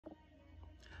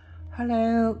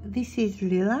Hello, this is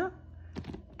Lilla,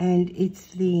 and it's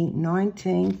the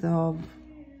 19th of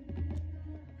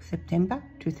September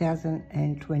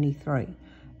 2023,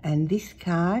 and this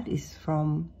card is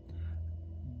from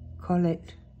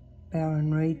Colette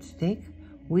Baron Reed's deck,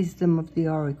 Wisdom of the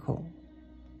Oracle,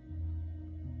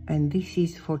 and this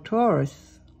is for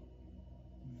Taurus.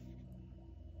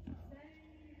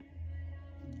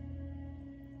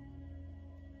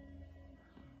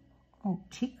 Oh,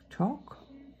 TikTok.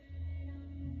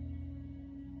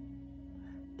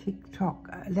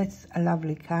 That's a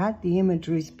lovely card. The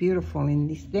imagery is beautiful in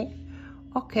this deck.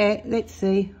 Okay, let's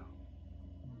see.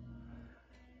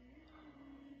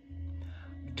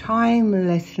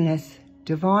 Timelessness,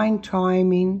 divine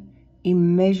timing,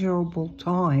 immeasurable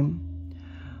time.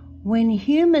 When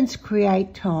humans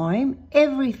create time,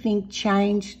 everything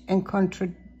changed and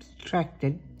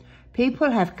contracted.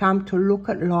 People have come to look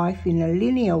at life in a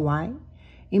linear way,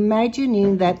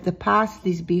 imagining that the past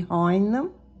is behind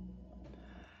them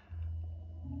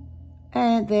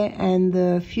and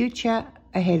the future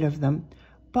ahead of them.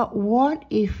 But what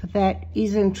if that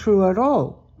isn't true at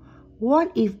all?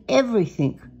 What if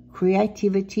everything,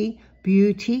 creativity,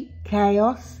 beauty,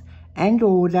 chaos, and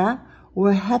order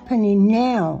were happening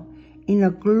now in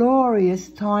a glorious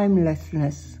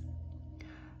timelessness?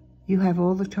 You have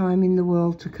all the time in the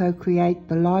world to co-create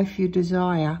the life you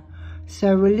desire.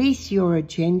 So release your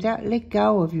agenda, let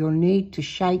go of your need to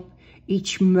shape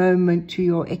each moment to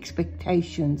your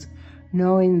expectations,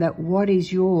 knowing that what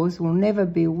is yours will never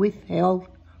be withheld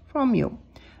from you.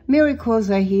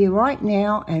 Miracles are here right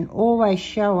now and always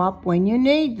show up when you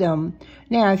need them.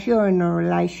 Now, if you're in a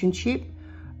relationship,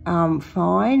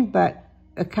 fine, but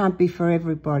it can't be for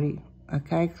everybody,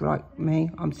 okay? Like me,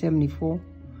 I'm 74.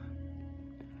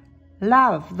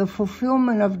 Love, the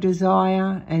fulfillment of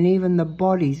desire, and even the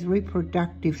body's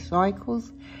reproductive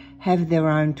cycles have their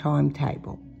own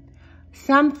timetable.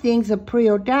 Some things are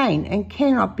preordained and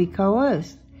cannot be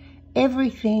coerced.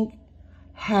 Everything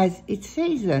has its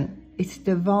season, its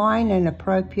divine and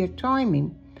appropriate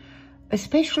timing,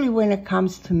 especially when it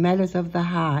comes to matters of the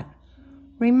heart.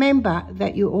 Remember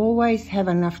that you always have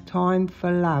enough time for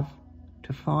love,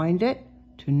 to find it,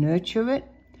 to nurture it,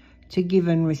 to give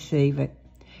and receive it.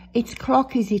 Its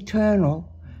clock is eternal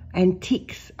and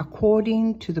ticks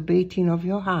according to the beating of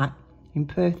your heart in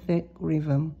perfect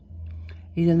rhythm.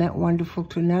 Isn't that wonderful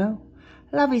to know?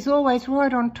 Love is always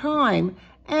right on time,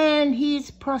 and here's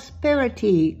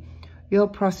prosperity. Your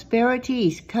prosperity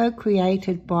is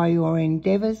co-created by your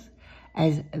endeavours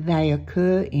as they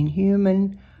occur in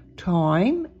human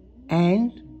time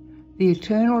and the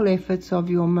eternal efforts of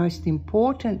your most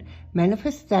important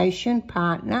manifestation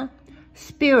partner,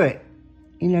 spirit,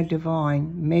 in a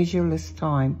divine, measureless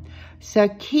time. So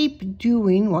keep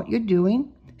doing what you're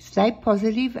doing, stay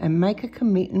positive, and make a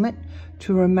commitment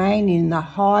to remain in the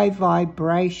high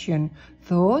vibration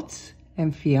thoughts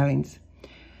and feelings.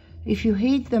 If you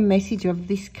heed the message of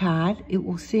this card, it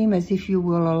will seem as if you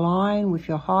will align with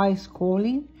your highest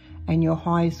calling and your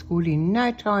highest good in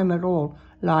no time at all,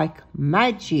 like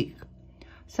magic.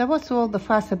 So what's all the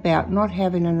fuss about not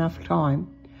having enough time?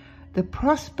 The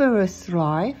prosperous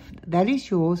life that is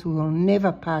yours will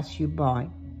never pass you by.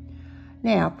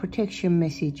 Now, protection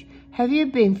message. Have you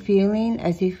been feeling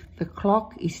as if the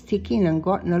clock is ticking and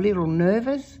gotten a little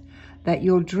nervous that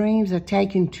your dreams are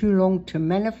taking too long to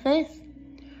manifest?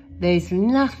 There's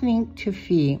nothing to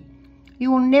fear.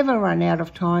 You will never run out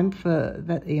of time for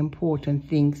the important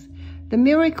things. The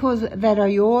miracles that are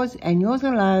yours and yours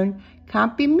alone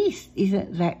can't be missed.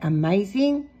 Isn't that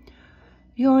amazing?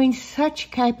 You're in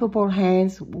such capable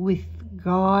hands with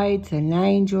guides and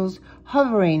angels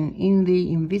hovering in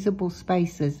the invisible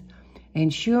spaces,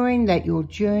 ensuring that your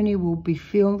journey will be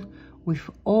filled with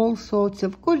all sorts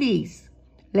of goodies.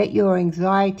 Let your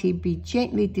anxiety be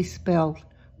gently dispelled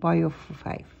by your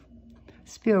faith.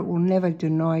 Spirit will never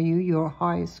deny you your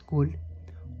highest good.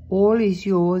 All is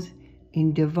yours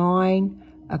in divine,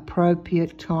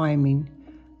 appropriate timing.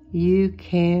 You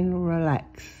can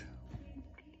relax.